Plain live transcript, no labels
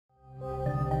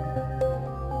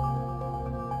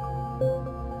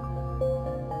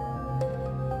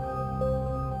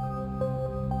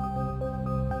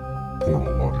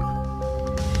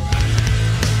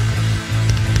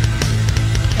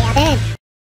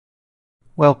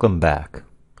Welcome back.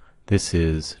 This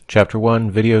is Chapter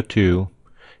 1, Video 2,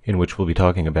 in which we'll be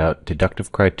talking about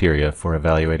deductive criteria for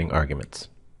evaluating arguments.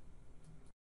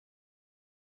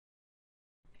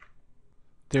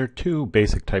 There are two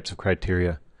basic types of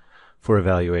criteria for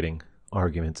evaluating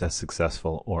arguments as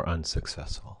successful or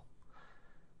unsuccessful.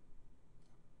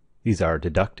 These are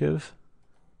deductive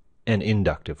and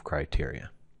inductive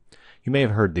criteria. You may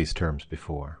have heard these terms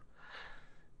before.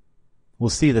 We'll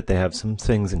see that they have some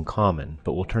things in common,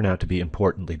 but will turn out to be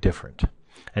importantly different.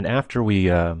 And after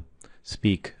we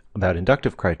speak about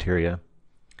inductive criteria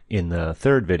in the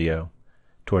third video,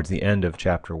 towards the end of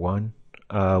Chapter 1,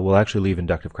 we'll actually leave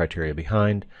inductive criteria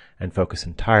behind and focus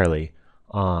entirely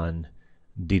on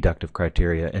deductive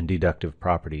criteria and deductive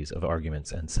properties of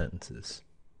arguments and sentences.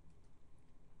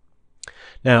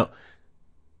 Now,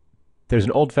 there's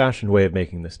an old-fashioned way of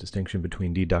making this distinction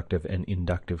between deductive and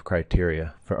inductive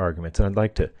criteria for arguments, and I'd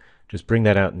like to just bring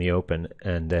that out in the open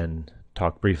and then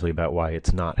talk briefly about why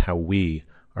it's not how we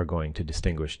are going to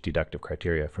distinguish deductive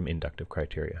criteria from inductive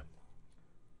criteria.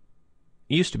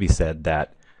 It used to be said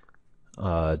that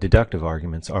deductive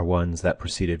arguments are ones that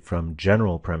proceeded from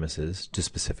general premises to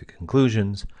specific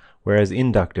conclusions, whereas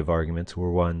inductive arguments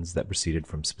were ones that proceeded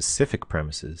from specific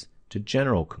premises to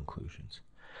general conclusions.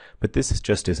 But this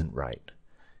just isn't right.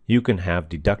 You can have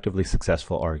deductively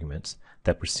successful arguments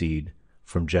that proceed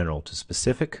from general to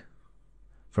specific,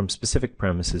 from specific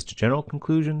premises to general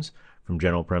conclusions, from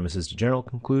general premises to general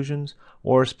conclusions,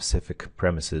 or specific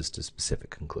premises to specific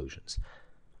conclusions.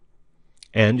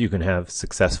 And you can have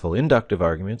successful inductive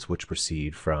arguments which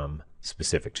proceed from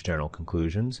specific to general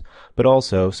conclusions, but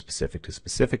also specific to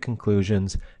specific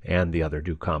conclusions and the other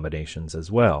two combinations as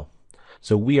well.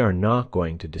 So we are not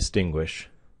going to distinguish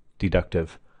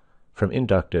deductive from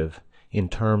inductive in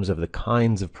terms of the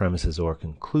kinds of premises or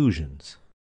conclusions.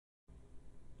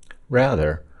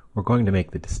 Rather, we're going to make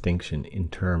the distinction in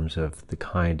terms of the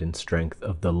kind and strength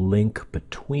of the link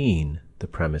between the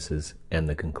premises and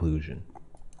the conclusion.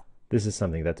 This is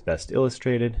something that's best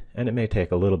illustrated, and it may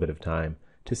take a little bit of time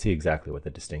to see exactly what the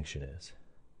distinction is.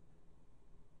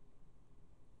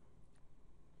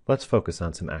 Let's focus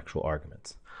on some actual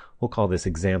arguments. We'll call this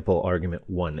example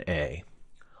argument 1A.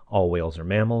 All whales are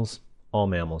mammals, all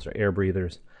mammals are air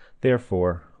breathers,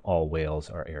 therefore all whales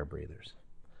are air breathers.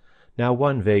 Now,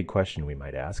 one vague question we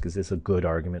might ask, is this a good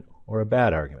argument or a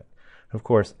bad argument? Of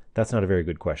course, that's not a very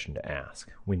good question to ask.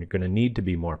 We're going to need to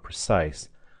be more precise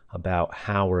about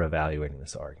how we're evaluating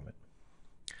this argument.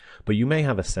 But you may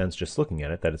have a sense just looking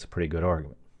at it that it's a pretty good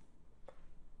argument.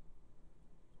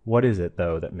 What is it,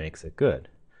 though, that makes it good?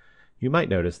 You might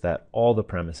notice that all the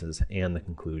premises and the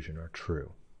conclusion are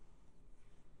true.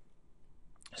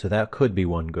 So that could be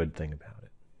one good thing about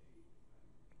it.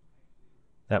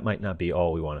 That might not be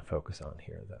all we want to focus on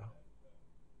here, though.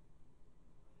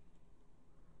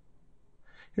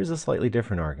 Here's a slightly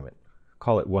different argument.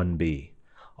 Call it 1B.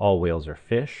 All whales are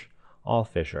fish, all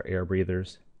fish are air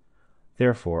breathers,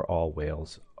 therefore all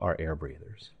whales are air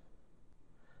breathers.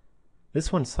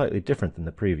 This one's slightly different than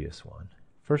the previous one.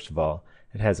 First of all,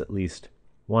 it has at least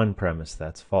one premise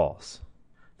that's false.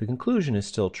 The conclusion is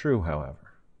still true, however.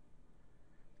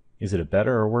 Is it a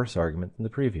better or worse argument than the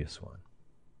previous one?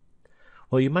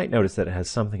 Well, you might notice that it has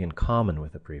something in common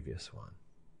with the previous one.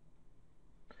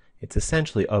 It's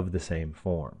essentially of the same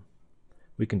form.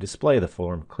 We can display the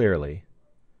form clearly,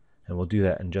 and we'll do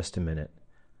that in just a minute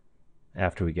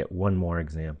after we get one more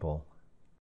example.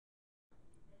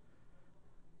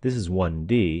 This is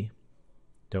 1D.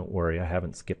 Don't worry, I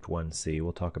haven't skipped 1C.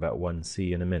 We'll talk about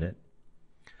 1C in a minute.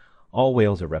 All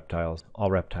whales are reptiles.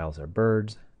 All reptiles are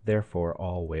birds. Therefore,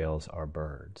 all whales are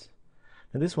birds.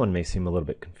 Now, this one may seem a little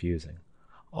bit confusing.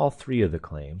 All three of the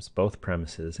claims, both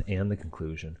premises and the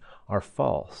conclusion, are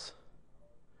false.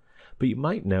 But you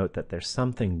might note that there's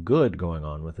something good going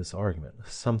on with this argument,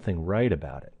 something right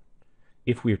about it.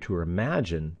 If we were to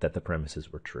imagine that the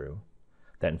premises were true,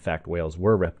 that in fact whales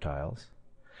were reptiles,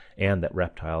 and that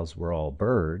reptiles were all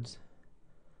birds,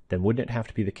 then wouldn't it have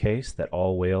to be the case that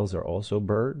all whales are also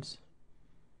birds?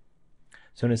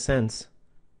 So in a sense,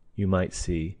 you might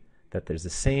see that there's the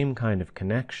same kind of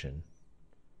connection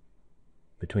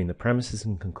between the premises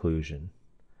and conclusion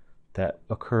that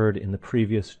occurred in the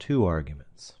previous two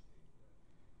arguments.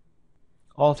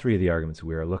 All three of the arguments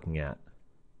we are looking at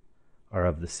are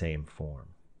of the same form.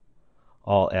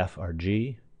 All F are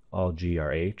G, all G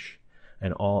are H,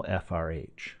 and all F are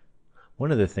H.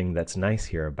 One of the things that's nice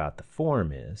here about the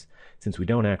form is, since we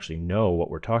don't actually know what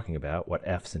we're talking about, what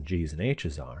F's and G's and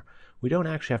H's are, we don't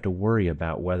actually have to worry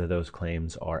about whether those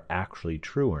claims are actually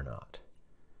true or not.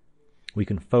 We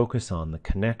can focus on the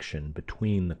connection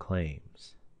between the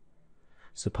claims.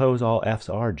 Suppose all f's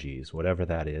are g's, whatever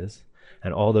that is,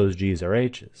 and all those g's are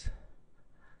h's.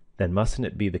 Then mustn't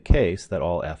it be the case that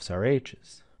all f's are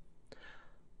h's?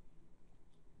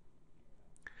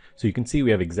 So you can see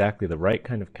we have exactly the right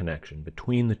kind of connection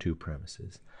between the two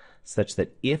premises, such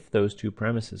that if those two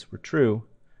premises were true,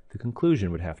 the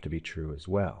conclusion would have to be true as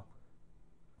well.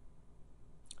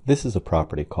 This is a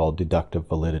property called deductive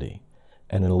validity,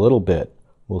 and in a little bit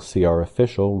we'll see our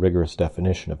official rigorous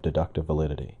definition of deductive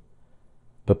validity.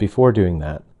 But before doing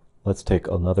that, let's take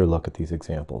another look at these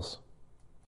examples.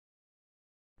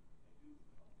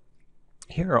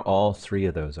 Here are all three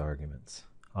of those arguments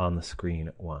on the screen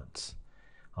at once,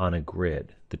 on a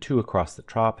grid. The two across the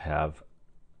top have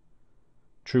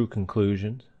true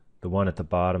conclusions. The one at the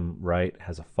bottom right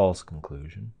has a false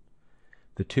conclusion.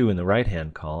 The two in the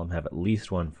right-hand column have at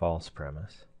least one false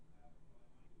premise.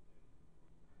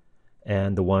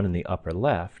 And the one in the upper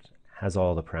left has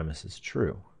all the premises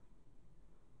true.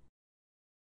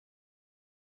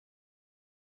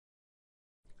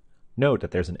 Note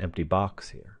that there's an empty box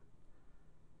here.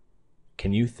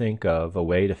 Can you think of a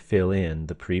way to fill in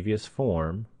the previous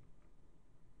form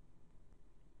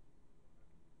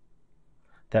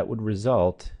that would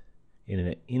result in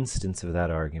an instance of that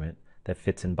argument that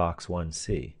fits in box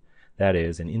 1C? That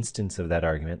is, an instance of that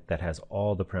argument that has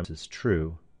all the premises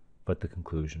true, but the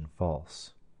conclusion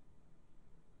false.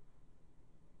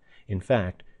 In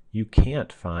fact, you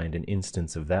can't find an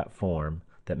instance of that form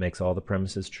that makes all the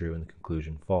premises true and the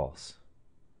conclusion false.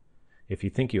 If you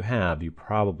think you have, you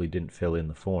probably didn't fill in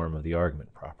the form of the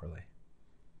argument properly.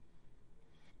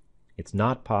 It's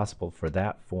not possible for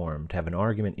that form to have an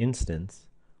argument instance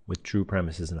with true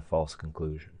premises and a false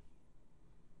conclusion.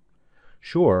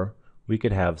 Sure, we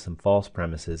could have some false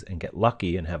premises and get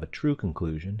lucky and have a true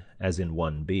conclusion, as in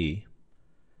 1b.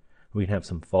 We can have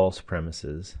some false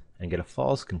premises and get a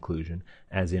false conclusion,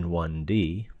 as in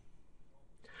 1d.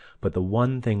 But the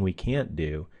one thing we can't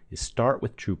do is start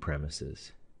with true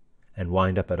premises and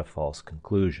wind up at a false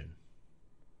conclusion.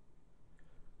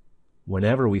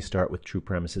 Whenever we start with true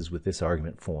premises with this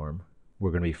argument form,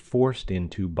 we're going to be forced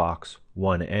into box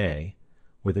 1a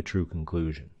with a true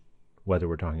conclusion, whether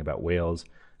we're talking about whales,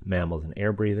 mammals, and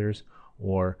air breathers,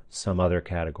 or some other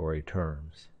category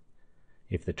terms.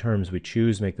 If the terms we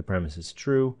choose make the premises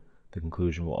true, the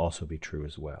conclusion will also be true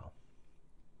as well.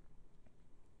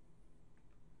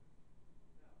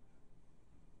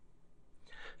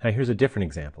 Now here's a different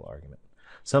example argument.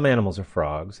 Some animals are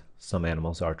frogs, some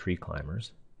animals are tree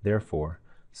climbers, therefore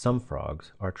some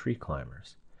frogs are tree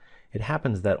climbers. It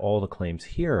happens that all the claims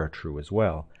here are true as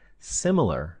well,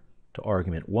 similar to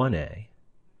argument 1a,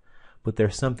 but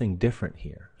there's something different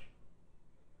here.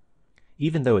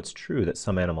 Even though it's true that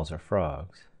some animals are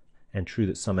frogs, and true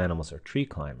that some animals are tree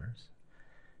climbers,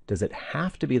 does it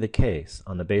have to be the case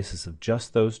on the basis of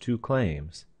just those two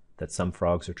claims that some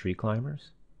frogs are tree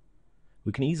climbers?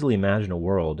 We can easily imagine a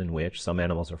world in which some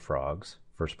animals are frogs,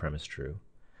 first premise true,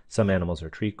 some animals are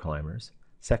tree climbers,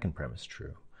 second premise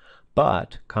true.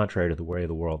 But, contrary to the way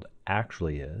the world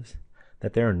actually is,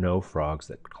 that there are no frogs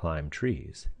that climb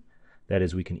trees. That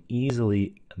is, we can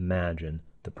easily imagine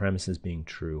the premises being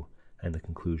true and the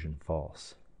conclusion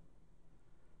false.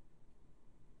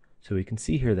 So we can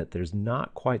see here that there's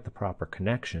not quite the proper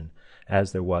connection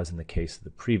as there was in the case of the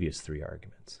previous three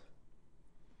arguments.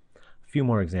 A few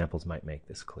more examples might make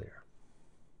this clear.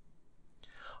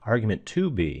 Argument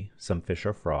 2b, some fish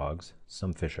are frogs,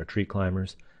 some fish are tree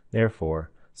climbers, therefore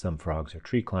some frogs are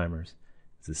tree climbers,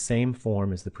 is the same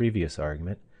form as the previous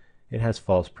argument. It has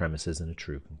false premises and a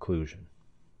true conclusion.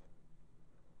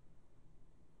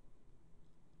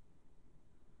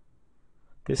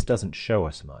 This doesn't show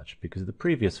us much because the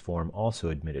previous form also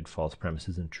admitted false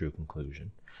premises and true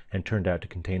conclusion and turned out to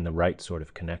contain the right sort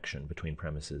of connection between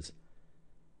premises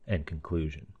and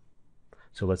conclusion.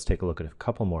 So let's take a look at a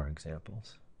couple more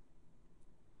examples.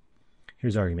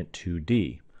 Here's argument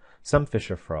 2d. Some fish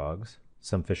are frogs,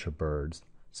 some fish are birds,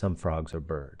 some frogs are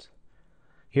birds.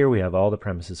 Here we have all the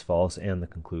premises false and the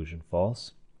conclusion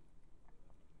false.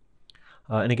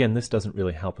 And again, this doesn't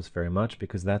really help us very much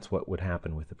because that's what would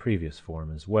happen with the previous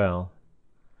form as well.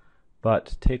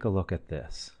 But take a look at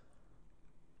this.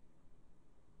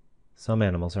 Some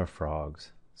animals are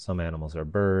frogs, some animals are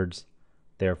birds,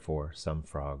 therefore some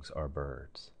frogs are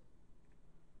birds.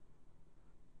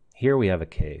 Here we have a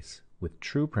case with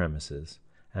true premises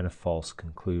and a false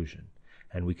conclusion,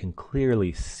 and we can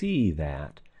clearly see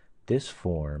that this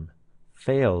form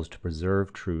fails to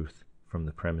preserve truth from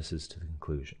the premises to the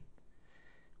conclusion.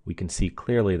 We can see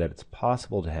clearly that it's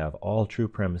possible to have all true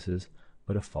premises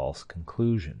but a false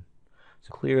conclusion. So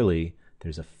clearly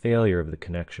there's a failure of the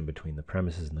connection between the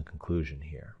premises and the conclusion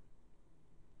here.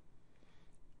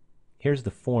 Here's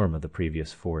the form of the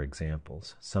previous 4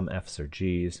 examples. Some F's are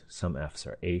G's, some F's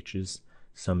are H's,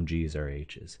 some G's are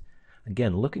H's.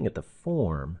 Again, looking at the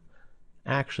form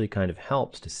actually kind of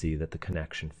helps to see that the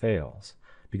connection fails,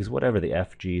 because whatever the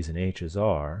F, G's, and H's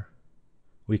are,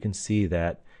 we can see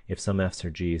that if some F's are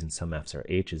G's and some F's are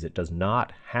H's, it does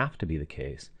not have to be the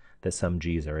case that some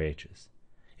G's are H's.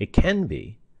 It can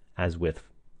be, as with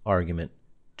argument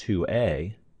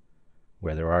 2a,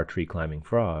 where there are tree-climbing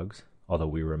frogs, although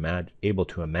we were able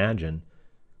to imagine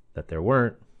that there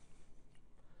weren't,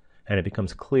 and it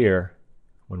becomes clear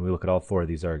when we look at all 4 of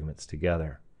these arguments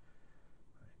together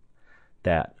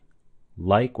that,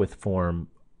 like with form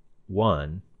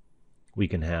 1, we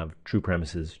can have true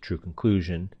premises, true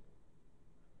conclusion,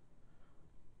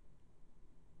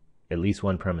 at least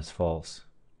one premise false,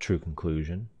 true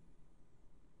conclusion,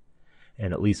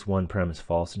 and at least one premise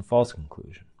false and false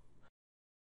conclusion.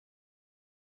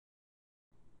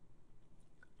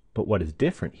 But what is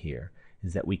different here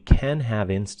is that we can have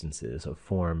instances of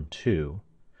form 2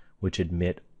 which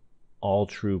admit all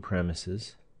true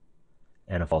premises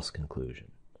and a false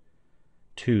conclusion.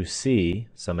 2c,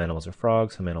 some animals are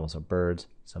frogs, some animals are birds,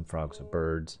 some frogs are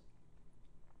birds,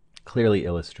 clearly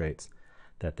illustrates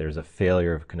that there's a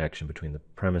failure of connection between the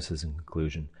premises and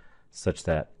conclusion such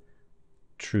that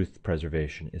truth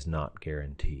preservation is not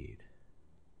guaranteed.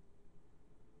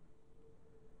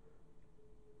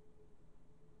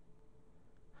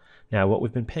 Now, what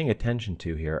we've been paying attention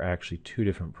to here are actually 2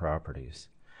 different properties.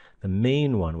 The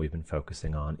main one we've been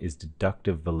focusing on is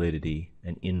deductive validity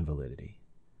and invalidity.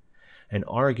 An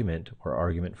argument or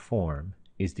argument form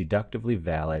is deductively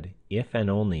valid if and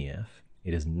only if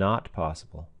it is not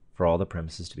possible for all the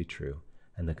premises to be true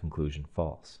and the conclusion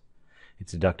false.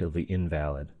 It's deductively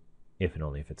invalid if and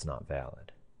only if it's not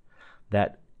valid.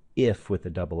 That if with the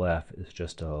double F is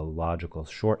just a logical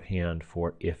shorthand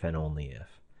for if and only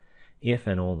if. If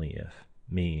and only if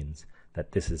means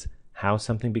that this is how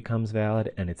something becomes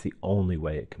valid and it's the only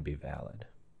way it can be valid.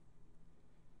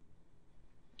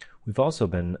 We've also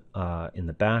been in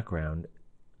the background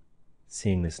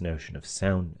seeing this notion of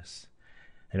soundness.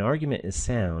 An argument is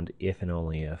sound if and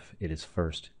only if it is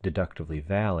first deductively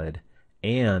valid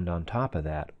and on top of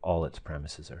that all its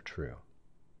premises are true.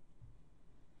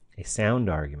 A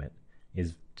sound argument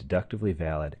is deductively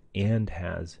valid and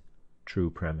has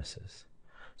true premises.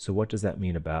 So what does that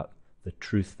mean about the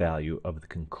truth value of the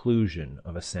conclusion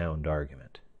of a sound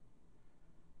argument?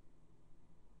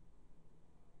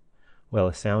 Well,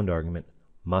 a sound argument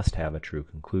must have a true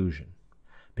conclusion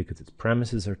because its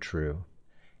premises are true,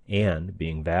 and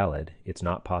being valid, it's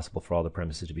not possible for all the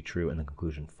premises to be true and the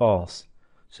conclusion false,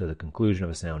 so the conclusion of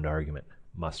a sound argument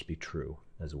must be true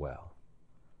as well.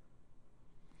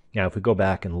 Now, if we go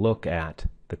back and look at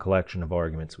the collection of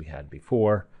arguments we had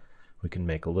before, we can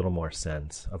make a little more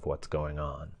sense of what's going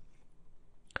on.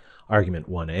 Argument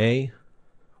 1a,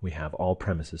 we have all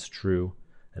premises true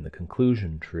and the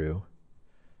conclusion true.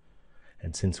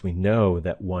 And since we know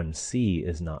that 1c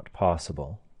is not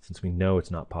possible, since we know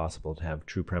it's not possible to have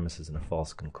true premises and a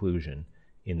false conclusion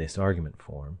in this argument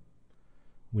form,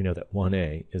 we know that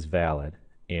 1a is valid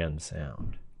and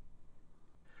sound.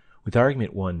 With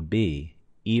argument 1b,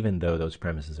 even though those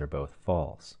premises are both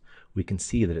false, we can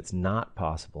see that it's not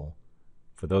possible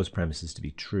for those premises to be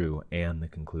true and the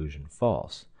conclusion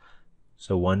false.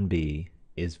 So 1b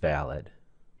is valid,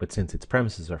 but since its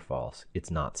premises are false,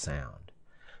 it's not sound.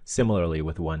 Similarly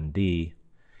with 1d,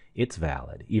 it's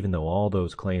valid. Even though all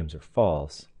those claims are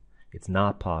false, it's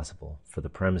not possible for the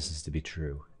premises to be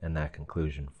true and that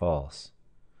conclusion false.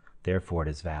 Therefore, it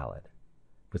is valid.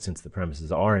 But since the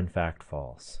premises are in fact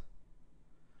false,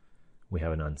 we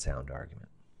have an unsound argument.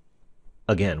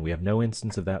 Again, we have no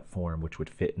instance of that form which would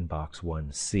fit in box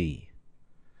 1c.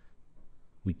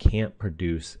 We can't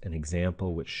produce an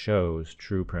example which shows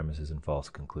true premises and false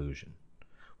conclusion.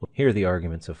 Well, here are the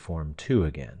arguments of form 2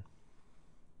 again.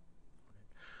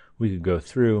 We could go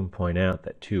through and point out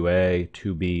that 2a,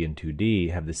 2b, and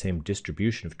 2d have the same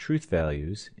distribution of truth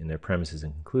values in their premises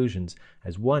and conclusions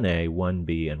as 1a,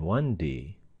 1b, and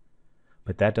 1d,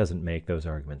 but that doesn't make those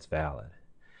arguments valid.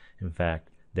 In fact,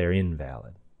 they're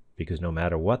invalid, because no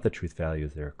matter what the truth value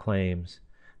of their claims,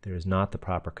 there is not the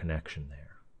proper connection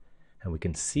there. And we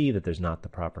can see that there's not the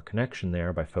proper connection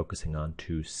there by focusing on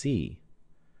 2c.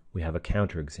 We have a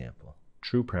counterexample,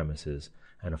 true premises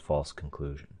and a false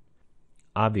conclusion.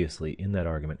 Obviously, in that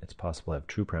argument, it's possible to have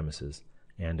true premises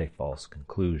and a false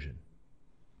conclusion.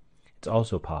 It's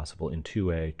also possible in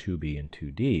 2a, 2b, and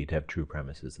 2d to have true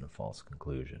premises and a false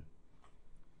conclusion.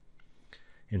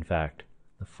 In fact,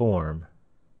 the form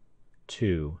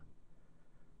 2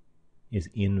 is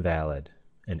invalid,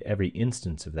 and every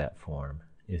instance of that form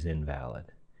is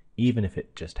invalid, even if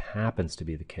it just happens to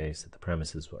be the case that the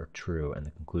premises are true and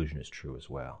the conclusion is true as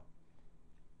well.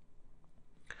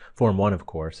 Form 1, of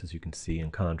course, as you can see in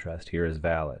contrast here, is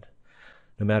valid.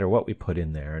 No matter what we put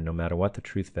in there, and no matter what the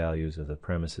truth values of the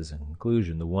premises and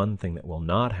conclusion, the one thing that will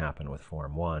not happen with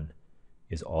Form 1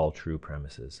 is all true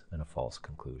premises and a false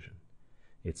conclusion.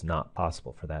 It's not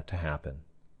possible for that to happen.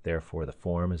 Therefore, the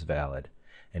form is valid,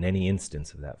 and any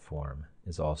instance of that form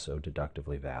is also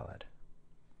deductively valid.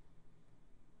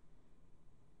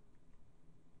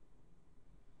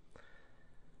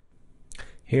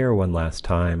 Here, one last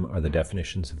time, are the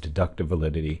definitions of deductive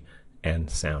validity and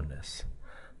soundness.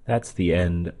 That's the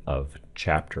end of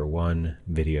Chapter 1,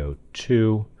 Video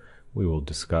 2. We will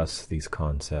discuss these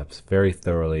concepts very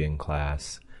thoroughly in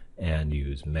class and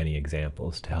use many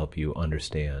examples to help you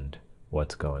understand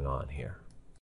what's going on here.